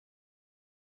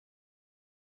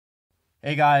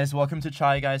Hey guys, welcome to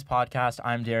Chai Guys Podcast.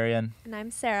 I'm Darian. And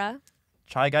I'm Sarah.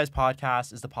 Chai Guys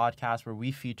Podcast is the podcast where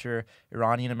we feature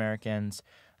Iranian Americans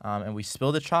and we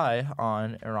spill the chai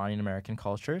on Iranian American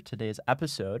culture. Today's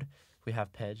episode, we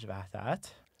have Pej Vahdat.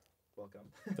 Welcome.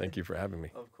 Thank you for having me.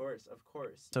 Of course.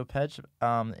 So Pej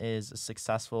is a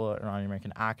successful Iranian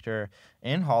American actor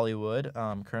in Hollywood,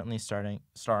 currently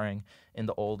starring in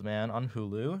The Old Man on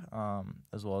Hulu,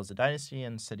 as well as The Dynasty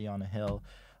and City on a Hill.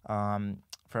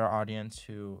 For our audience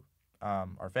who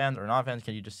are fans or not fans,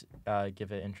 can you just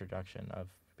give an introduction of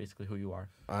basically who you are?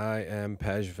 I am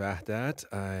Pej Vahdat.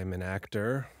 I'm an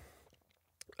actor.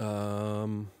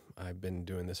 I've been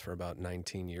doing this for about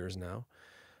 19 years now.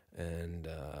 And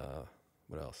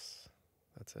what else?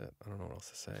 That's it. I don't know what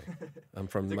else to say. I'm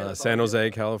from San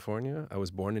Jose, California. I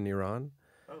was born in Iran.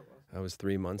 Oh, wow. I was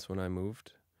 3 months when I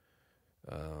moved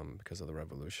because of the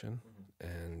revolution.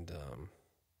 And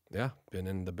yeah, been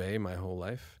in the Bay my whole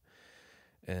life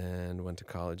and went to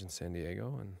college in San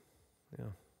Diego. And yeah.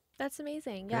 That's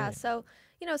amazing. Yeah. Great. So,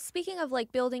 speaking of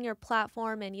like building your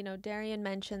platform and, Darian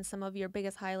mentioned some of your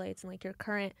biggest highlights and like your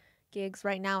current gigs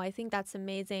right now. I think that's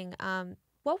amazing.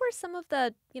 What were some of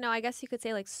the, I guess you could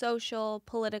say like social,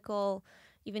 political,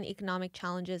 even economic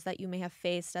challenges that you may have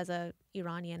faced as a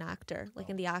Iranian actor, like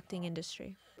in the acting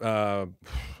industry?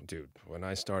 Dude, when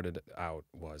I started out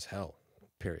was hell.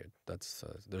 Period. That's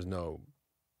there's no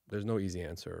easy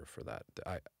answer for that.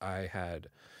 I had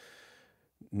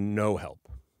no help.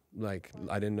 Like,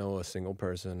 I didn't know a single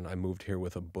person. I moved here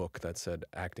with a book that said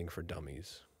acting for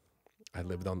dummies. I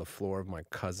lived on the floor of my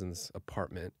cousin's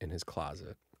apartment in his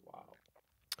closet. Wow.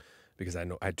 Because I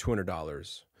had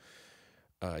 $200.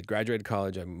 I graduated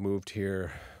college. I moved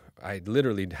here. I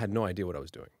literally had no idea what I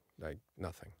was doing. Like,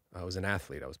 nothing. I was an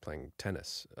athlete. I was playing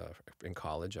tennis in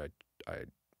college. I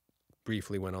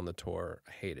briefly went on the tour.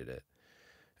 I hated it.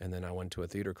 And then I went to a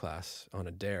theater class on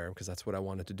a dare because that's what I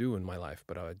wanted to do in my life.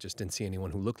 But I just didn't see anyone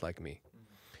who looked like me.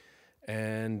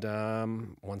 And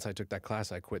once I took that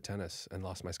class, I quit tennis and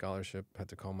lost my scholarship. Had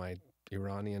to call my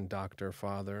Iranian doctor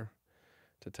father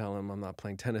to tell him I'm not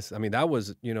playing tennis. I mean, that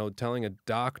was, telling a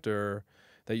doctor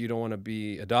that you don't want to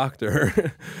be a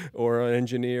doctor or an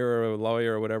engineer or a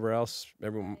lawyer or whatever else.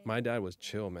 My dad was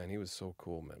chill, man. He was so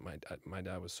cool, man. My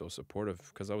dad was so supportive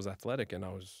because I was athletic and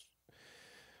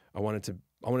I wanted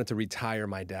to retire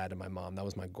my dad and my mom. That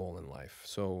was my goal in life.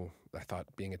 So I thought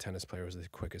being a tennis player was the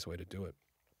quickest way to do it.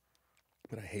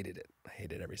 But I hated it. I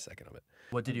hated every second of it.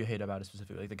 What did you hate about it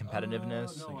specifically? Like the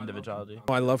competitiveness, like individuality?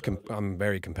 I'm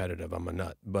very competitive. I'm a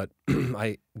nut. But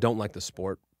I don't like the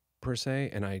sport per se.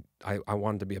 And I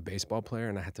wanted to be a baseball player.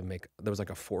 And there was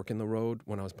like a fork in the road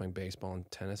when I was playing baseball and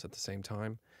tennis at the same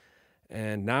time.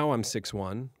 And now I'm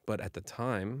 6'1". But at the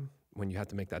time, when you had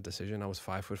to make that decision, I was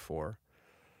 5'4".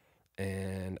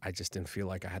 And I just didn't feel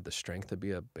like I had the strength to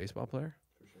be a baseball player.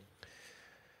 For sure.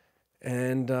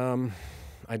 And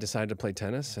I decided to play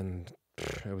tennis, and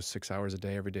it was 6 hours a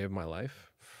day every day of my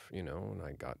life, and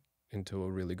I got into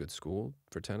a really good school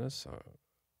for tennis,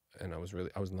 and I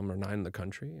was number 9 in the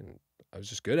country, and I was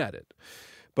just good at it.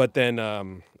 But then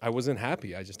I wasn't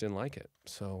happy. I just didn't like it.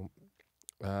 So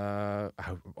I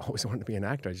always wanted to be an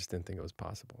actor. I just didn't think it was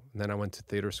possible. And then I went to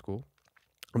theater school.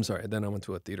 Then I went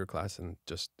to a theater class and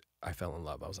I fell in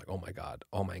love. I was like, oh my God,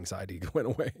 all my anxiety went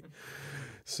away.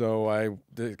 So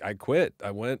I quit.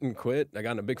 I went and quit. I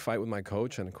got in a big fight with my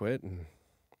coach and quit. And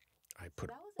I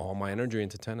put all my energy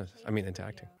into into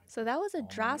acting. So that was a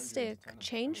drastic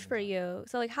change for you.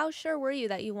 So like, how sure were you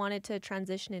that you wanted to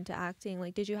transition into acting?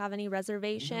 Like, did you have any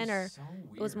reservation or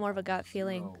it was more of a gut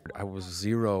feeling? I was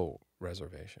zero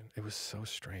reservation. It was so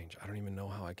strange. I don't even know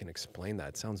how I can explain that.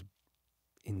 It sounds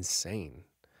insane.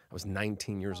 I was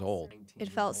 19 years old. It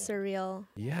felt surreal.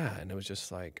 Yeah, and it was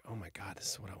just like, oh my God,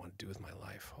 this is what I want to do with my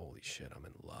life. Holy shit, I'm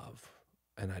in love.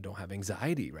 And I don't have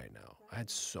anxiety right now. I had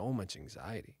so much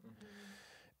anxiety.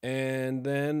 And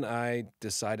then I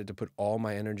decided to put all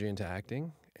my energy into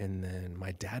acting. And then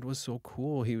my dad was so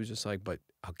cool. He was just like, but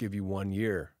I'll give you 1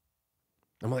 year.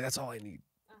 I'm like, that's all I need.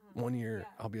 1 year,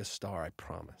 I'll be a star, I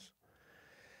promise.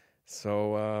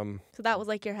 So that was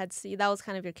like that was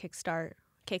kind of your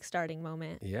kickstarting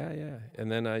moment. Yeah.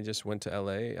 And then I just went to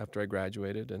LA after I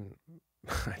graduated, and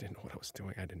I didn't know what I was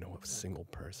doing. I didn't know a single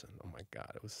person. Oh my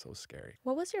God, it was so scary.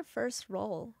 What was your first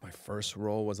role? My first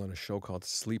role was on a show called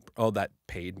Sleep. Oh, that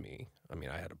paid me. I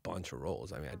mean, I had a bunch of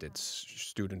roles. I mean, I did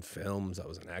student films. I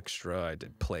was an extra. I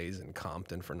did plays in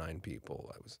Compton for 9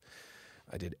 people.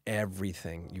 I did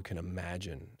everything you can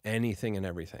imagine, anything and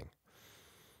everything.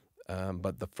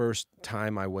 But the first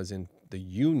time I was in the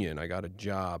union, I got a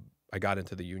job. I got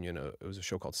into the union. It was a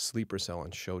show called Sleeper Cell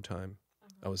on Showtime.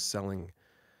 I was selling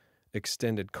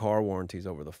extended car warranties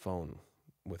over the phone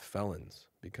with felons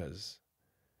because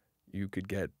you could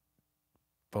get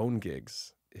phone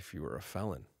gigs if you were a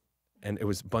felon. And it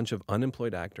was a bunch of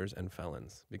unemployed actors and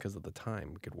felons because of the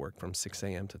time. We could work from 6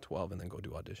 a.m. to 12 and then go do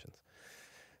auditions.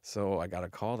 So I got a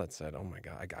call that said, oh my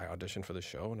God, I auditioned for the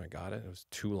show and I got it. It was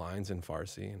 2 lines in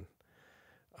Farsi and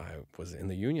I was in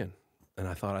the union. And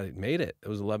I thought I made it. It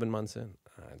was 11 months in.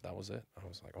 That was it. I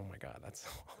was like, oh my God, that's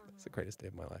the greatest day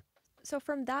of my life. So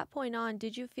from that point on,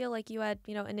 did you feel like you had,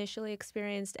 initially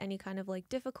experienced any kind of like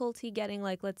difficulty getting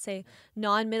like, let's say,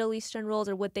 non-Middle Eastern roles,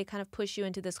 or would they kind of push you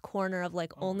into this corner of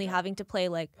like only having to play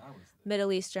like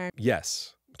Middle Eastern?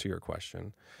 Yes, to your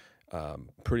question.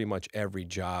 Pretty much every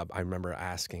job, I remember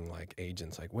asking like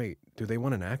agents, like, wait, do they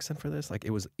want an accent for this? Like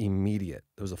it was immediate.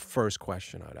 It was the first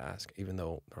question I'd ask, even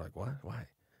though they're like, what? Why?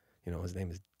 His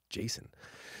name is Jason.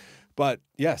 But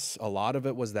yes, a lot of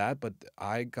it was that, but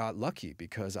I got lucky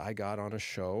because I got on a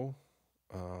show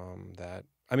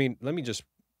let me just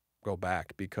go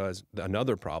back because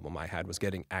another problem I had was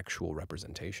getting actual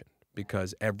representation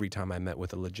because every time I met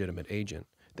with a legitimate agent,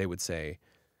 they would say,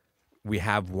 we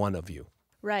have one of you.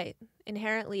 Right.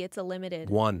 Inherently, it's a limited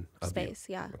one space.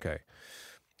 Yeah. Okay.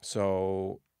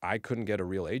 So I couldn't get a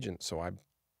real agent, so I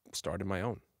started my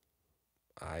own.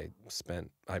 I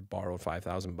borrowed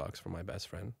 $5,000 from my best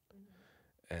friend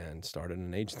and started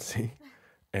an agency.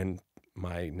 And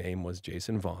my name was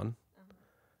Jason Vaughn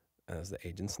as the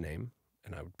agent's name.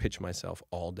 And I would pitch myself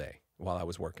all day while I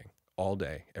was working, all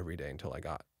day, every day until I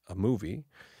got a movie.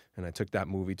 And I took that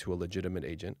movie to a legitimate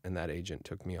agent, and that agent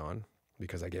took me on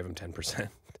because I gave him 10%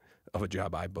 of a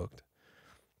job I booked.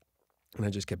 And I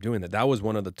just kept doing that. That was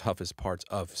one of the toughest parts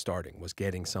of starting, was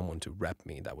getting someone to rep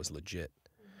me that was legit.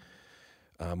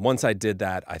 Once I did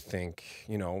that, I think,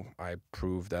 I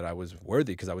proved that I was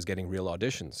worthy because I was getting real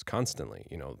auditions constantly.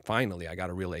 Finally, I got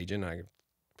a real agent.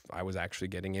 I was actually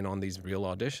getting in on these real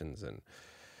auditions. And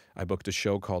I booked a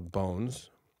show called Bones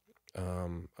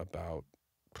about,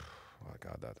 oh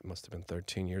God, that must have been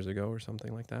 13 years ago or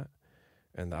something like that.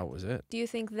 And that was it. Do you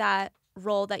think that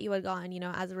role that you had gotten,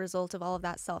 as a result of all of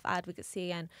that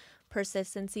self-advocacy and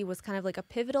persistency was kind of like a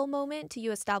pivotal moment to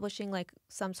you establishing like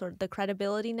some sort of the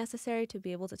credibility necessary to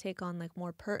be able to take on like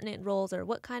more pertinent roles? Or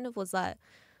what kind of was that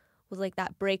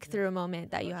breakthrough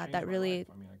moment that you had that really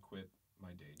I quit my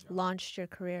day job. Launched your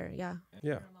career? Yeah.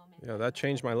 Yeah, that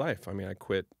changed my life. I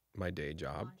quit my day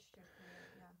job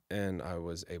and I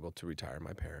was able to retire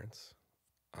my parents.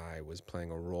 I was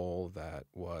playing a role that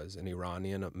was an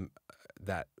Iranian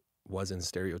that wasn't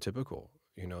stereotypical.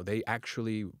 They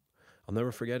actually, I'll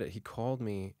never forget it. He called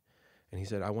me and he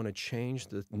said, I want to change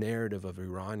the narrative of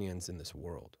Iranians in this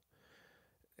world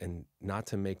and not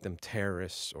to make them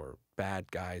terrorists or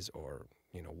bad guys or,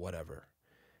 whatever.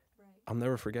 Right. I'll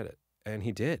never forget it. And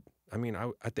he did.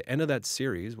 At the end of that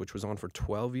series, which was on for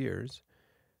 12 years,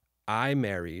 I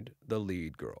married the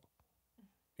lead girl,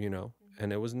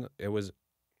 and it was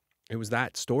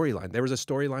that storyline. There was a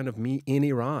storyline of me in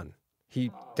Iran.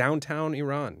 Downtown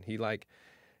Iran.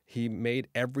 He made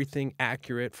everything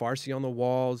accurate, Farsi on the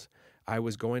walls. I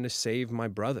was going to save my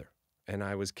brother, and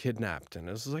I was kidnapped, and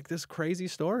it was like this crazy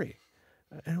story,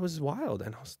 and it was wild.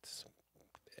 And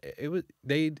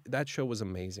that show was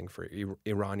amazing for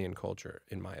Iranian culture,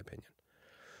 in my opinion,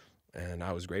 and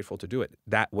I was grateful to do it.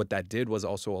 What that did was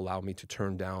also allow me to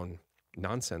turn down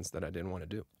nonsense that I didn't want to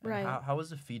do. Right. How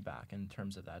was the feedback in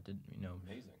terms of that? Did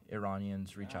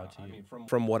Iranians reach out to you?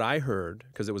 From what I heard,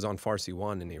 because it was on Farsi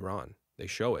 1 in Iran, they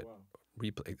show it.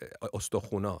 Replay,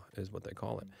 Ostokhuna is what they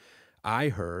call it. I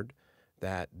heard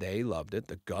that they loved it.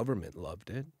 The government loved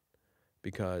it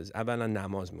because Avana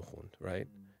namaz mikhund, right?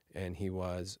 And he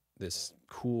was this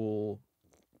cool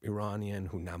Iranian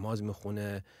who namaz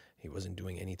mikhune. He wasn't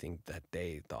doing anything that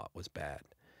they thought was bad.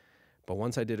 But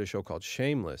once I did a show called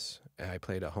Shameless, and I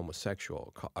played a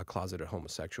homosexual, a closeted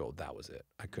homosexual, that was it.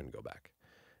 I couldn't go back.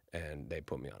 And they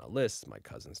put me on a list. My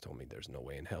cousins told me there's no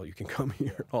way in hell you can come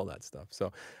here, all that stuff.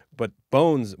 But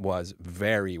Bones was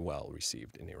very well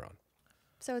received in Iran.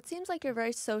 So it seems like you're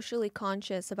very socially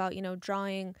conscious about,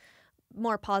 drawing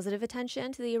more positive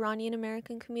attention to the Iranian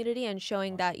American community and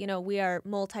showing that, we are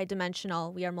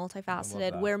multidimensional, we are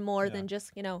multifaceted, we're more than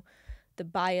just, the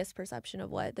biased perception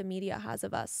of what the media has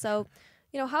of us. So,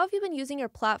 how have you been using your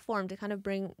platform to kind of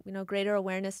bring, greater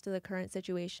awareness to the current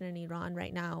situation in Iran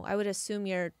right now? I would assume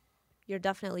you're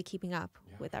definitely keeping up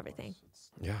with everything.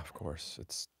 Yeah, of course.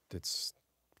 It's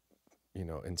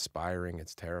inspiring.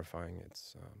 It's terrifying.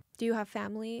 Do you have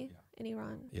family in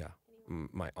Iran? Yeah.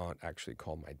 My aunt actually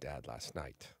called my dad last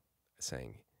night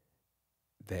saying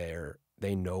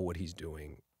they know what he's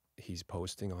doing. He's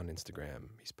posting on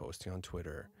Instagram. He's posting on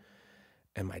Twitter.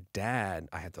 And my dad,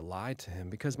 I had to lie to him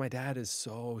because my dad is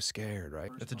so scared,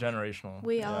 right? It's a generational.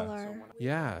 We all are.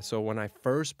 Yeah. So when I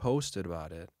first posted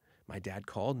about it, my dad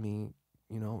called me,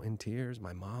 you know, in tears.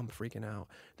 My mom freaking out.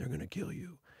 They're going to kill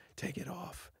you. Take it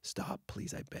off. Stop,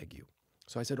 please, I beg you.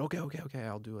 So I said, okay,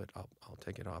 I'll do it. I'll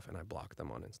take it off. And I blocked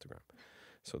them on Instagram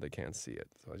so they can't see it.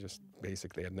 So I just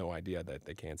basically had no idea that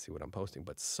they can't see what I'm posting.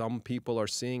 But some people are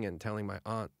seeing it and telling my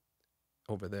aunt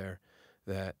over there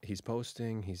that he's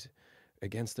posting, he's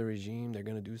against the regime, they're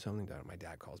going to do something. My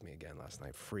dad calls me again last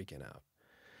night, freaking out.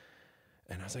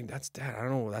 And I was like, that's Dad. I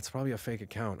don't know. That's probably a fake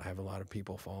account. I have a lot of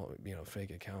people follow, you know,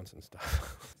 fake accounts and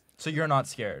stuff. So you're not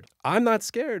scared? I'm not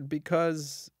scared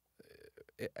because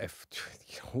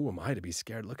who am I to be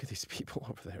scared? Look at these people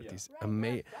over there. These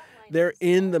amazing. They're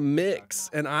in the mix,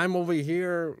 and I'm over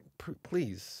here.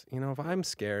 Please, you know, if I'm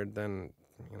scared, then,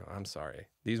 you know, I'm sorry.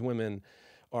 These women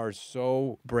are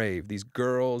so brave. These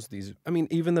girls, I mean,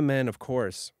 even the men, of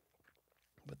course.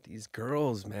 But these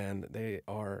girls, man, they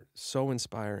are so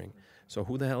inspiring. So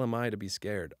who the hell am I to be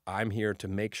scared? I'm here to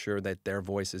make sure that their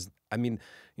voices, I mean,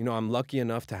 you know, I'm lucky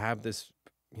enough to have this,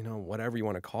 you know, whatever you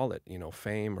want to call it, you know,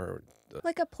 fame or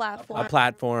Like a platform. a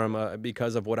platform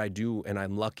because of what I do, and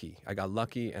I'm lucky. I got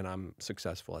lucky, and I'm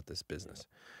successful at this business.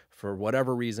 For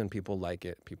whatever reason, people like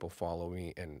it, people follow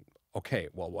me, and okay,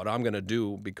 well, what I'm going to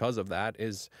do because of that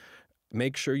is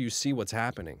make sure you see what's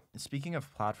happening. Speaking of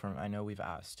platform, I know we've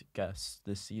asked guests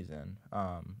this season,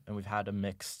 and we've had a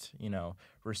mixed, you know,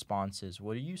 responses.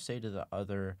 What do you say to the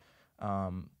other,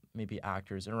 maybe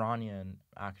actors, Iranian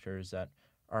actors that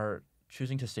are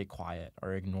choosing to stay quiet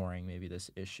or ignoring maybe this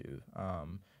issue?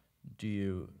 Do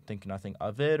you think nothing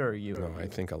of it, or you? No, I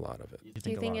think a lot of it.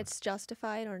 Do you think it's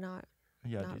justified or not?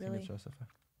 Yeah, Not do you really. think it's justified?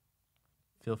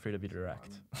 Feel free to be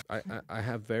direct. I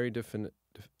have very definite.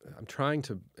 I'm trying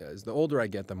to. As the older I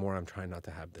get, the more I'm trying not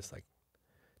to have this like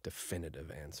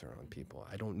definitive answer on people.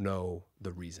 I don't know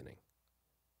the reasoning.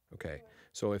 Okay,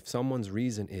 so if someone's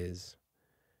reason is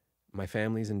my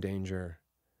family's in danger,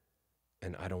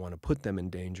 and I don't want to put them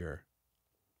in danger,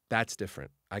 that's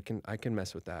different. I can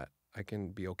mess with that. I can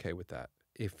be okay with that.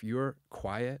 If you're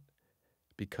quiet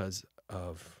because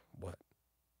of what?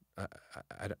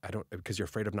 I don't, because you're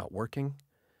afraid of not working,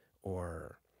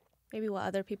 or Maybe what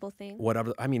other people think.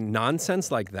 whatever. I mean,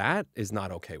 nonsense like that is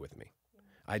not okay with me.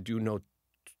 I do know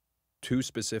two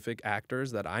specific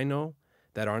actors that I know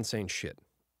that aren't saying shit.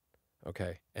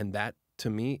 Okay, and that to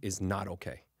me is not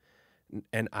okay.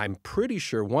 And I'm pretty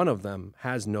sure one of them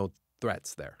has no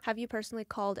threats there. Have you personally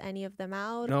called any of them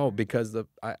out? No, because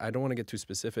I don't want to get too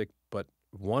specific, but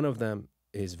one of them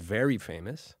is very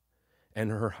famous,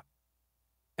 and her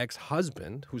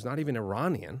ex-husband, who's not even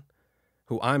Iranian,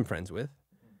 who I'm friends with,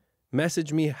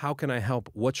 messaged me, how can I help?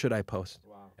 What should I post?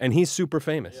 Wow. And he's super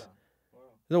famous. Yeah. Wow.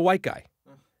 He's a white guy.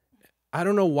 I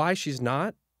don't know why she's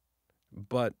not,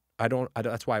 but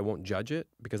that's why I won't judge it,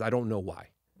 because I don't know why.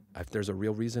 If there's a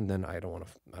real reason, then I don't want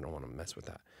to mess with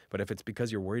that. But if it's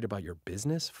because you're worried about your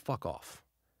business, fuck off.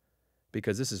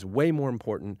 Because this is way more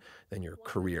important than your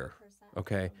career.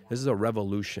 Okay? This is a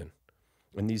revolution.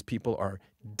 And these people are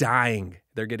dying.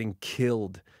 They're getting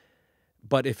killed.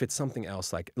 But if it's something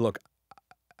else, like, look,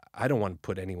 I don't want to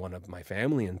put any one of my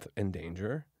family in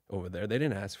danger over there. They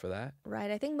didn't ask for that. Right.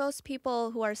 I think most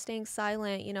people who are staying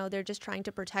silent, you know, they're just trying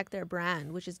to protect their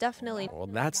brand, which is definitely... Well,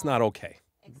 that's not okay.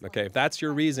 Okay, if that's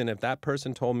your reason, if that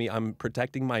person told me I'm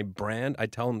protecting my brand, I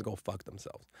tell them to go fuck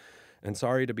themselves. And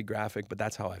sorry to be graphic, but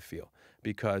that's how I feel.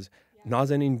 Because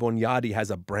Nazanin Bonyadi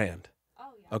has a brand.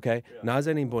 Okay?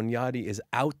 Nazanin Bonyadi is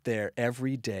out there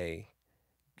every day.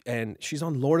 And she's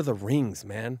on Lord of the Rings,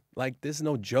 man. Like, this is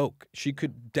no joke. She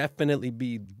could definitely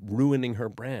be ruining her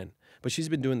brand. But she's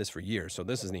been doing this for years, so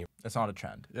this isn't even... It's not a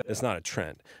trend. It's not a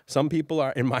trend. Some people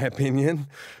are, in my opinion...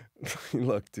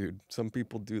 Look, dude, some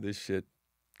people do this shit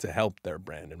to help their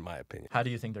brand, in my opinion. How do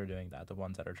you think they're doing that, the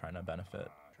ones that are trying to benefit?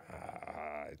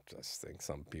 I just think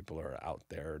some people are out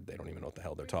there, they don't even know what the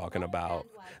hell they're talking about.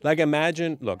 Like,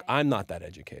 imagine, look, I'm not that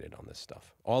educated on this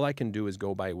stuff. All I can do is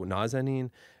go by Nazanin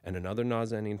and another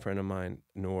Nazanin friend of mine,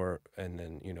 Noor, and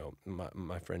then, you know,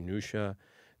 my friend Nusha.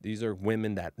 These are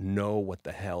women that know what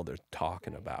the hell they're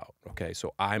talking about, okay?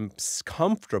 So I'm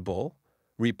comfortable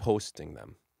reposting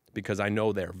them because I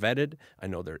know they're vetted, I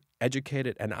know they're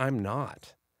educated, and I'm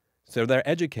not. So they're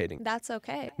educating. That's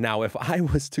okay. Now, if I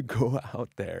was to go out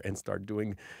there and start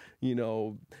doing, you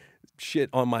know, shit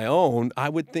on my own, I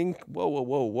would think,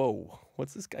 whoa,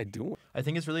 what's this guy doing? I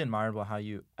think it's really admirable how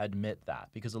you admit that,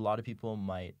 because a lot of people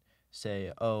might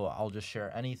say, oh, I'll just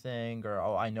share anything, or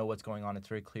oh, I know what's going on, it's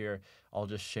very clear, I'll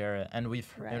just share it. And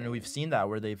we've seen that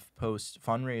where they've post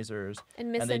fundraisers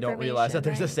And and they don't realize that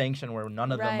there's a right? sanction where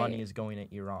none of the money Right. is going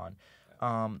to Iran.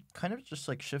 Kind of just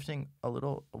like shifting a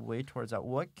little away towards that,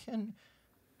 what can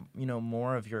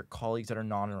more of your colleagues that are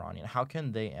non-Iranian, how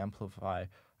can they amplify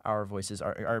our voices?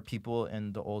 Are people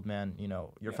in the old man,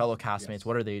 your fellow castmates,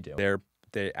 what are they doing?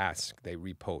 They ask, they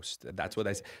repost. That's what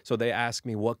I say. So they ask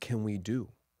me, what can we do?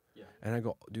 Yeah. And I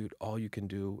go, dude, all you can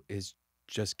do is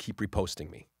just keep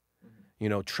reposting me.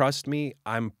 Trust me,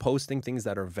 I'm posting things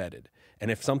that are vetted.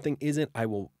 And if something isn't, I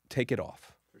will take it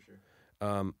off. For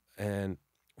sure. And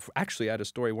actually, I had a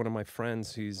story. One of my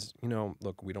friends, he's,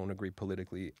 look, we don't agree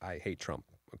politically. I hate Trump.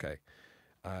 Okay.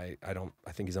 I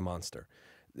think he's a monster.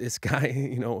 This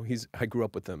guy, I grew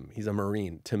up with him. He's a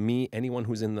Marine. To me, anyone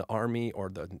who's in the army or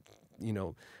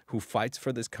who fights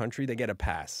for this country, they get a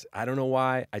pass. I don't know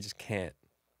why. I just can't.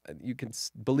 You can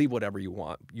believe whatever you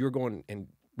want. You're going and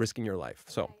risking your life.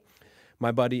 So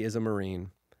my buddy is a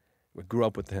Marine. We grew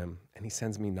up with him, and he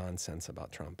sends me nonsense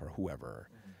about Trump or whoever.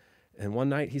 And one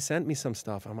night he sent me some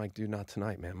stuff. I'm like, dude, not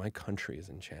tonight, man. My country is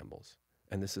in shambles,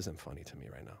 and this isn't funny to me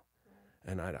right now.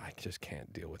 And I just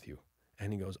can't deal with you.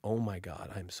 And he goes, oh my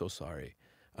God, I'm so sorry.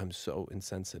 I'm so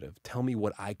insensitive. Tell me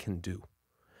what I can do.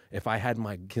 If I had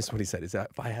guess what he said, is that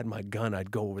if I had my gun, I'd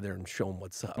go over there and show him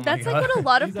what's up. That's like what a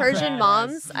lot of Persian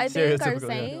moms, I think, are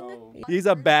saying. He's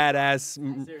a badass,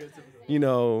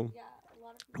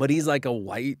 but he's like a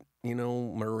white,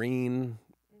 Marine.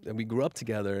 And we grew up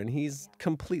together, and he's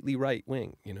completely right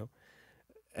wing,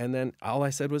 And then all I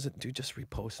said was, dude, just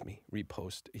repost me,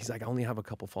 repost. He's like, I only have a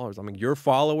couple followers. I'm like, your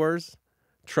followers,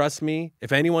 trust me,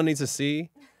 if anyone needs to see,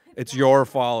 it's your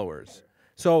followers.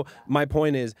 So my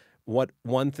point is,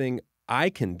 one thing I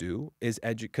can do is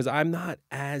because I'm not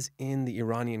as in the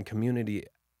Iranian community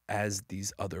as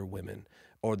these other women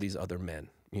or these other men,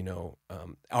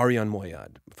 Aryan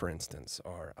Moyad, for instance,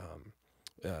 or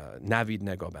Navid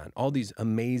Negoban, all these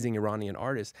amazing Iranian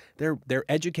artists. They're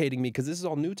educating me because this is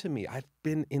all new to me. I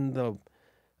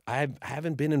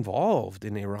haven't been involved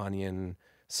in Iranian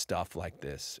stuff like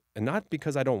this, and not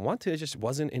because I don't want to. It just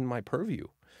wasn't in my purview.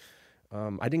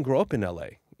 I didn't grow up in LA,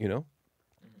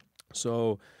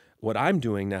 So what I'm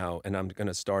doing now, and I'm going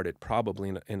to start it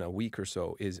probably in a week or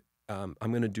so, is I'm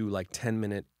going to do like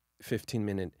 10-minute,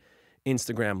 15-minute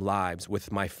Instagram lives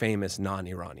with my famous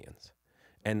non-Iranians.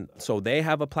 And so they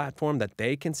have a platform that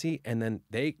they can see, and then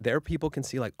their people can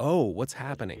see like, oh, what's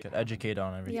happening? Get educated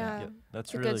on everything. Yeah. That's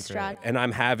It's a really good strat. great. And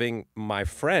I'm having my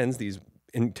friends, these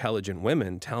intelligent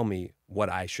women, tell me what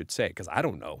I should say, because I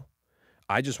don't know.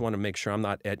 I just want to make sure I'm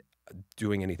not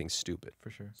doing anything stupid. For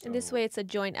sure. And this way, it's a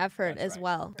joint effort as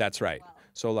well. That's right.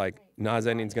 So like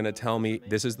Nazanin's going to tell me,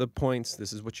 this is the points,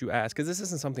 this is what you ask, because this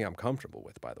isn't something I'm comfortable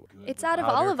with, by the way. It's out of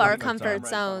Out of all your of our comfort comfort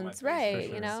zone. zones,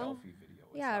 right? sure.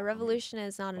 Yeah, revolution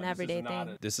is not an everyday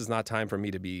thing. This is not time for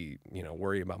me to be,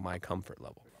 worried about my comfort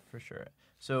level. For sure.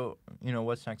 So,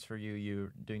 what's next for you?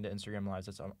 You're doing the Instagram lives.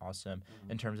 That's awesome.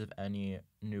 In terms of any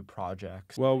new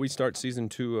projects. Well, we start season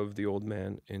 2 of The Old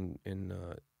Man in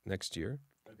next year.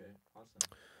 Okay,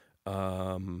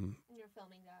 awesome. You're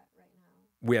filming that right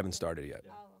now. We haven't started yet.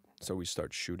 Oh, okay. So we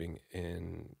start shooting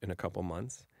in a couple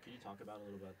months. Can you talk about a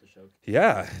little about the show?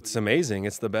 Yeah, it's amazing.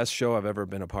 It's the best show I've ever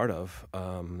been a part of.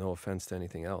 No offense to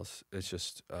anything else. It's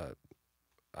just,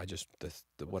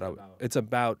 it's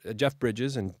about Jeff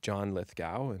Bridges and John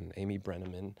Lithgow and Amy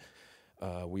Brenneman.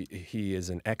 He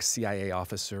is an ex-CIA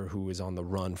officer who is on the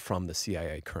run from the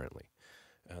CIA currently.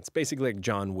 It's basically like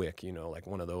John Wick, like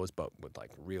one of those, but with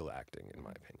like real acting, in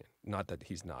my opinion. Not that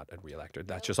he's not a real actor.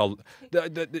 That's just all.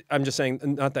 I'm just saying,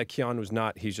 not that Keanu's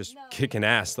not. He's just kicking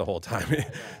ass the whole time.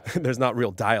 There's not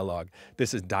real dialogue.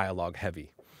 This is dialogue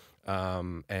heavy,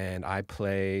 and I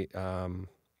play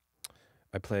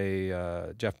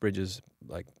Jeff Bridges'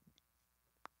 like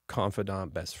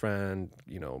confidant, best friend,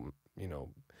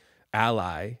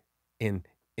 ally in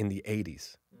the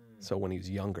 80s. So when he was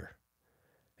younger.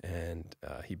 And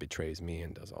he betrays me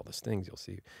and does all these things, you'll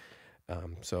see.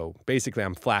 So basically,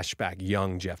 I'm flashback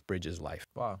young Jeff Bridges' life.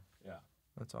 Wow. Yeah.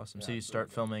 That's awesome. So you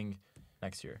start filming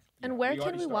next year. And where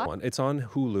can we watch? It's on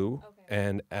Hulu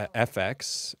and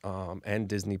FX and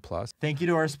Disney Plus. Thank you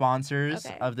to our sponsors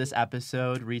Okay. of this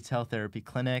episode, Retail Therapy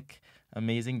Clinic.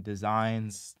 Amazing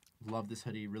designs. Love this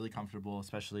hoodie. Really comfortable,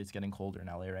 especially it's getting colder in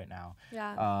LA right now.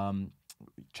 Yeah.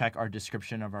 Check our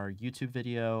description of our YouTube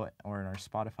video or in our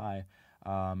Spotify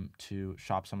to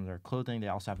shop some of their clothing. They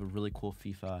also have a really cool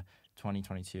FIFA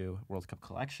 2022 World Cup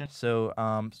collection. So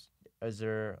is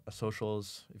there a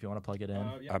socials if you want to plug it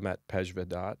in? I'm at Pej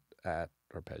Vahdat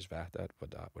or Pej Vahdat,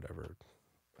 whatever.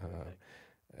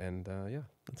 And yeah,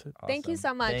 that's it. Thank you Awesome.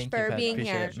 so much Thank for Pej. being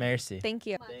Appreciate here. it. Merci. Thank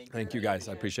you. Thank you guys.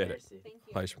 I appreciate it. Merci. Thank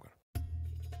you. Bye.